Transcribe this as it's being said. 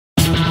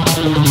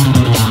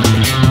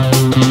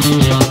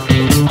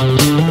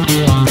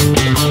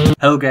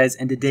Hello guys,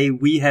 and today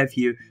we have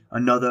here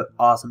another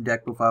awesome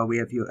deck profile. We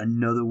have here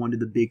another one of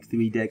the big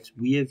three decks.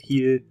 We have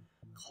here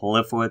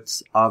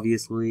qliphort,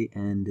 obviously,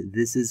 and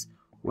this is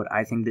what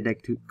I think the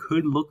deck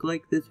could look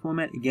like this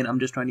format. Again, I'm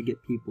just trying to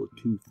get people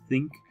to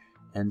think,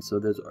 and so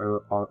there's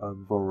a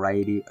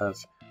variety of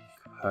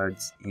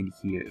cards in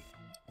here.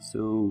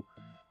 So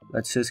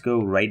let's just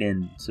go right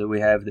in. So we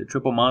have the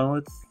triple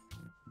monolith.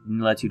 It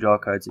lets you draw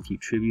cards if you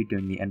tribute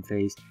during the end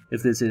phase.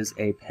 If this is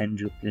a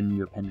pendulum in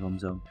your pendulum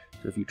zone.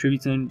 So if you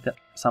tribute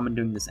summon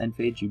during this end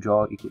phase, you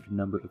draw equal to the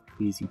number of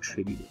qlis you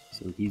tributed.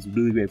 So he's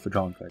really great for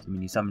drawing cards. I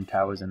mean, you summon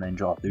towers and then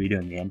draw 3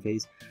 during the end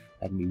phase.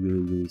 That can be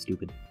really, really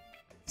stupid.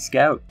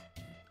 Scout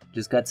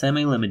just got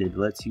semi-limited.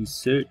 Lets you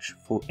search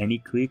for any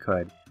clear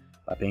card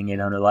by paying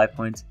 800 life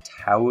points.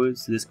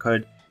 Towers. This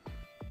card,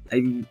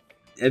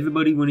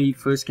 everybody when he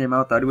first came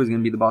out thought it was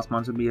going to be the boss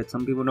monster, but yet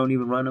some people don't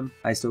even run him.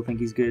 I still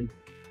think he's good.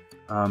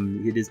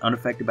 It is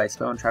unaffected by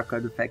spell and trap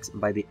card effects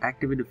and by the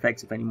activated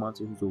effects of any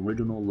monster whose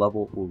original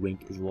level or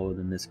rank is lower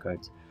than this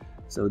card's.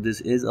 So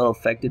this is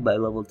affected by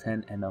level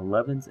 10 and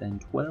 11s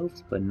and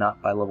 12s, but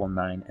not by level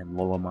 9 and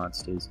lower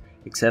monsters,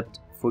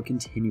 except for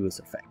continuous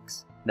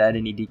effects. That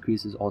and he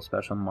decreases all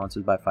special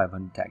monsters by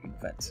 500 attack and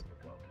defense.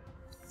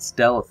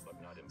 Stealth.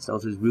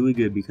 Stealth is really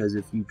good because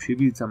if you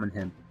tribute summon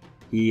him,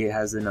 he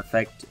has an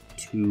effect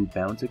to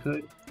bounce a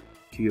card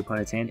to your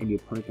opponent's hand, and your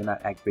opponent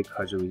cannot activate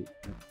cards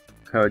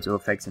or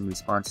effects in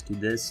response to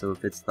this. So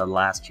if it's the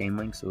last chain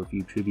link, so if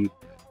you tribute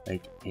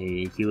like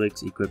a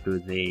helix equipped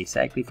with a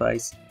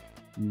sacrifice,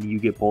 you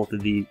get both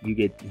of these. You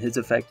get his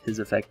effect,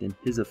 and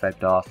his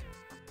effect off,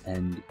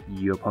 and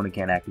your opponent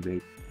can't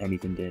activate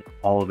anything to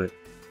all of it.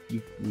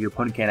 Your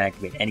opponent can't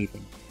activate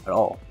anything at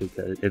all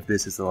because if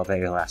this is the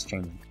very last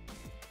chain link.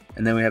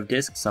 And then we have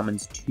disc,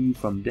 summons 2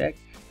 from deck.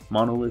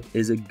 Monolith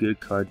is a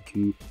good card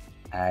to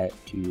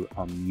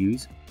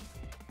use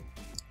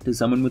to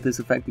summon with this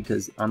effect,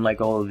 because unlike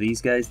all of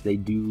these guys, they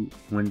do,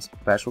 when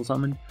special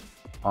summoned,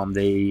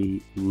 they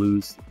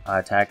lose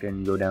attack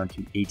and go down to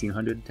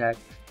 1800 attack.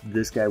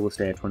 This guy will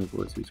stay at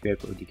 24, so he's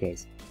great for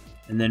OTKs.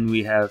 And then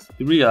we have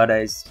 3 odd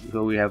eyes,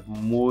 so we have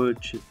more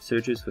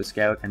searches for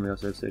scout, and we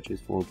also have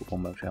searches for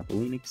perform by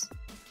trampolinix.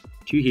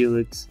 2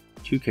 helix,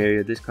 2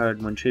 carrier. This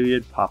card when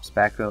tributed pops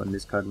back out, and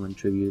this card when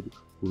tributed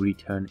will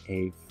return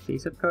a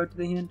face-up card to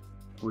the hand,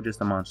 or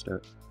just a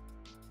monster.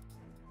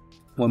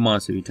 One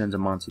monster returns a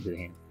monster to the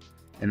hand.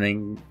 And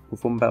then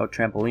perform about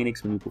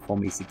trampolinix. When you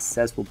perform a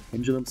successful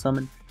pendulum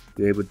summon,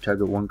 you're able to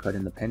target 1 card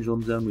in the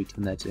pendulum zone,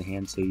 return that to the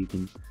hand, so you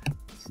can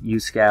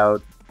use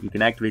scout, you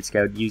can activate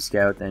scout, use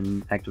scout,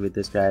 then activate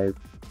this guy,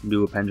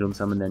 do a pendulum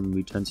summon, then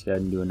return scout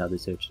and do another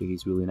search. So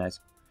he's really nice,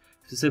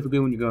 specifically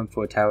when you're going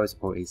for towers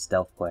or a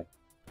stealth play.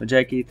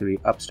 Majaki 3,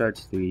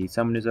 upstarts 3,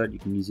 summoner's art, you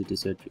can use it to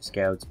search your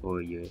scouts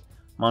or your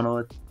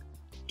monolith.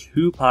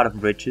 2 pot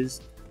of riches.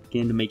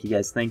 Again, to make you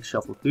guys think,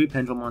 shuffle 3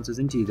 pendulum monsters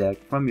into your deck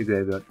from your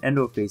graveyard and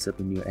or face up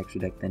in your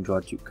extra deck, then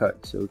draw 2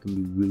 cards. So it can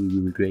be really,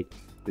 really great.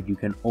 But you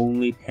can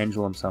only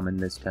pendulum summon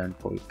this turn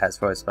for, as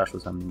far as special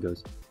summoning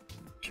goes.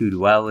 2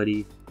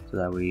 duality, so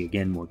that way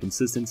again more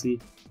consistency.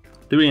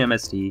 3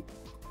 MST,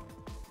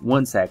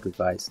 1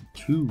 sacrifice,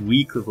 2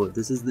 qliphort.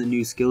 This is the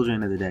new skill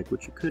gen of the deck,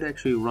 which you could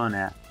actually run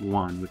at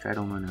 1, which I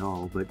don't run at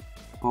all, but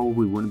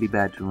probably wouldn't be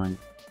bad to run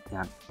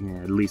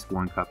at least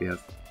 1 copy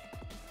of.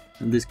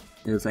 And this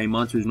is a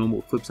monster's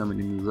normal flip summon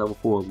and is level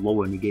 4 or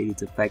lower, negate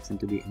its effects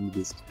until the end of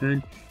this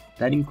turn.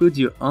 That includes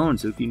your own,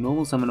 so if you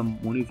normal summon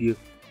one of your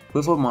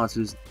qliphort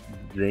monsters,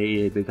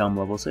 they become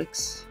level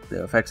 6.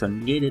 Their effects are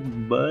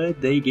negated, but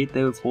they get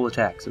their full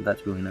attack, so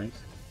that's really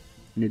nice.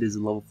 And it is a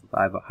level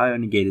 5 or higher,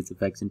 negate its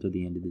effects until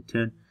the end of the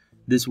turn.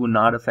 This will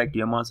not affect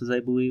your monsters, I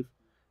believe,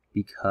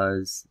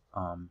 because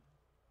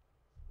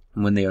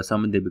when they are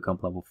summoned, they become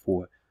level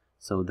 4.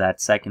 So that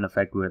second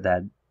effect where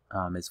that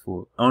is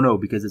for, oh no,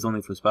 because it's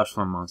only for special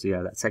summon monsters.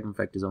 Yeah, that second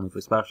effect is only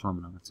for special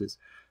summon monsters.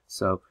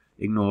 So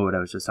ignore what I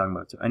was just talking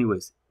about. So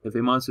anyways, if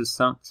a monster is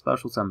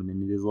special summoned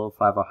and it is level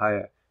 5 or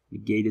higher,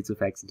 negate its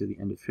effects until the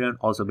end of turn.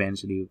 Also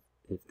banish it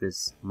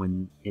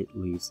when it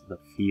leaves the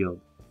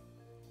field.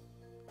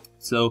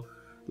 So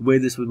the way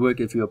this would work,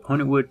 if your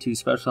opponent were to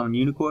special summon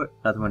Unicorn,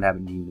 nothing would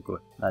happen to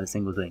Unicorn. Not a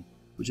single thing,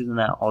 which isn't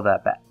all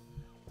that bad.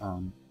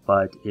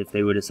 But if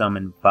they were to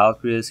summon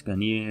Valkyries,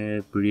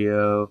 Ganir,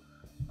 Brio,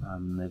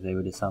 if they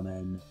were to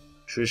summon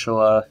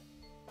Trishula,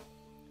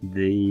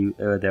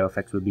 their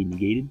effects would be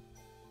negated.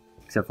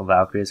 Except for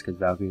Valkyries, because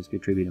Valkyries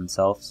could tribute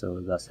himself,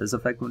 so thus his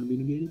effect wouldn't be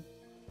negated.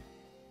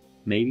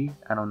 Maybe,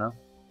 I don't know.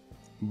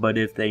 But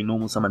if they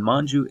normal summon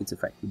Manju, its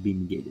effect would be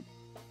negated.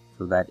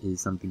 So that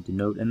is something to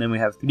note. And then we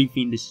have 3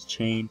 Fiendish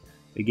Chain,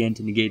 again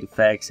to negate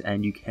effects,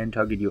 and you can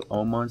target your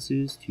own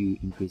monsters to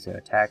increase their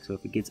attack. So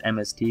if it gets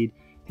MST'd,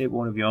 hit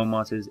one of your own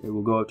monsters, it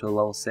will go up to a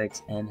level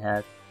 6 and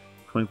have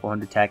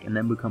 2400 attack, and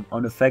then become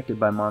unaffected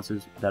by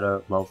monsters that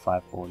are level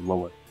 5 or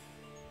lower.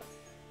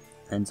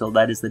 And so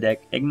that is the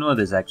deck. Ignore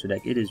this extra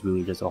deck, it is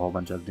really just a whole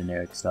bunch of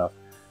generic stuff.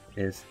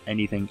 If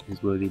anything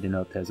is worthy to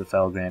note, there's a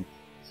Felgrand,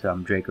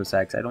 some Draco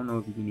Sacks. I don't know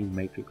if you can even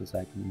make Draco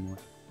Sack anymore.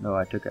 No,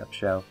 I took out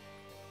Shell.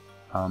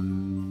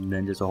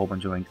 Then just a whole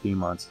bunch of rank 3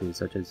 monsters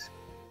such as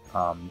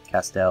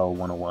Castell,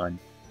 101,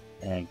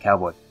 and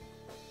Cowboy.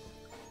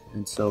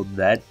 And so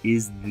that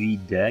is the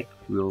deck,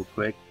 real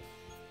quick.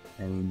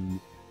 And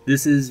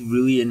this is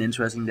really an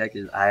interesting deck.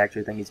 I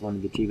actually think it's one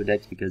of the cheaper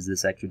decks because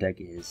this extra deck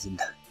is,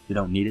 you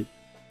don't need it,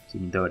 so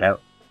you can throw it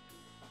out.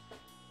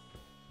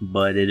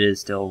 But it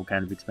is still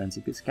kind of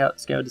expensive because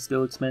Scout is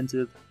still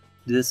expensive.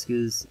 Disc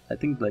is, I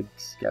think, like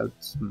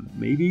Scout's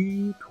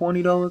maybe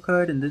 $20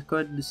 card, and this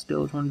card is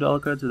still a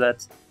 $20 card, so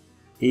that's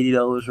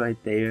 $80 right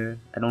there.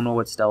 I don't know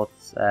what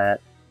Stealth's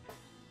at.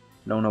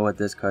 I don't know what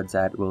this card's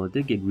at. Well, it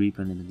did get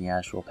reprinted in the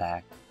Astral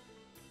Pack,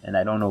 and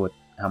I don't know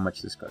how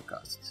much this card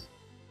costs.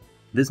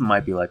 This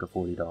might be like a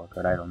 $40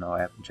 card. I don't know.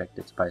 I haven't checked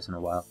its price in a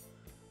while.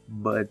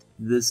 But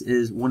this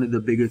is one of the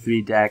bigger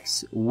 3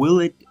 decks. Will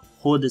it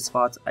hold its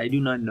spots? I do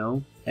not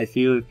know. I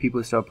feel if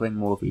people start playing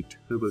more of a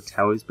Turbo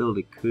Towers build,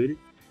 it could,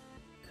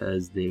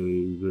 because they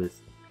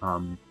with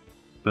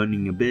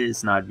Burning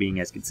Abyss not being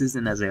as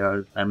consistent as they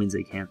are, that means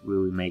they can't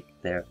really make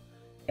their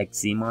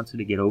XC monster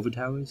to get over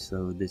towers.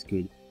 So this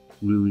could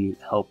really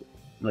help.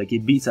 Like,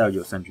 it beats out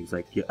your sentries.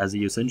 Like, as a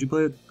your sentry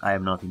player, I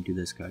have nothing to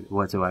this card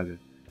whatsoever.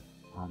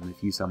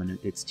 If you summon it,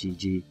 it's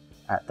GG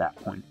at that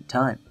point in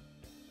time.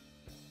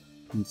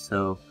 And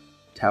so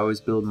Towers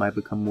build might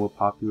become more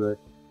popular.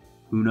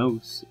 Who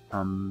knows?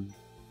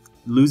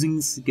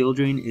 Losing skill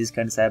drain is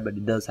kind of sad, but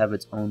it does have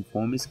its own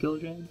form of skill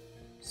drain.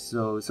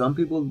 So some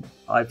people,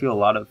 I feel a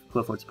lot of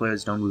qliphort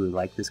players don't really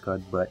like this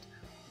card, but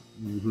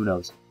who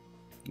knows?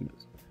 Who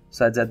knows?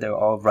 Besides that, there are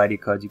all variety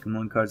of cards. You can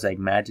run cards like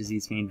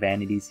Majesty's Fiend,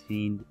 Vanity's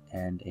Fiend,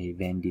 and a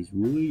Vanity's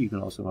Ruler. You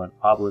can also run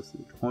Obelisk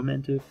the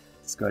Tormentor.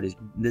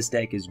 This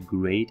deck is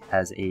great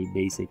as a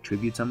basic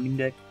tribute summoning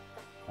deck.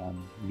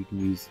 You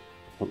can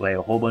play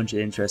a whole bunch of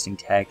interesting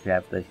tech.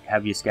 You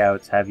have your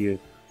scouts, have your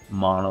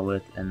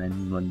monolith, and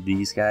then run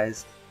these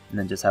guys, and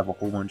then just have a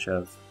whole bunch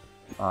of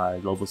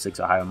level 6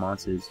 or higher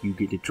monsters. You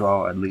get to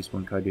draw at least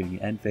 1 card during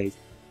your end phase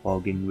while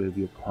getting rid of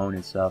your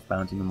opponent's stuff,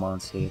 bouncing the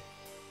monster,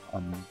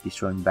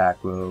 destroying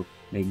back row,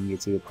 making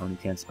it so your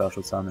opponent can't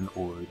special summon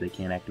or they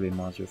can't activate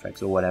monster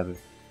effects or whatever.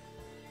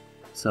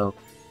 So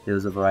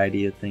there's a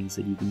variety of things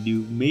that you can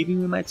do. Maybe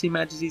we might see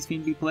Majesty's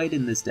Fiend be played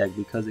in this deck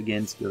because,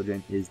 again, skill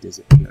drain is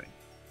disappearing.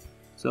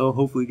 So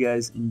hopefully you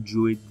guys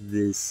enjoyed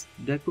this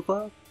deck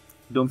profile.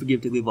 Don't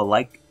forget to leave a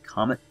like,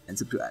 comment, and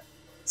subscribe.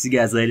 See you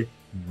guys later.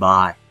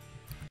 Bye.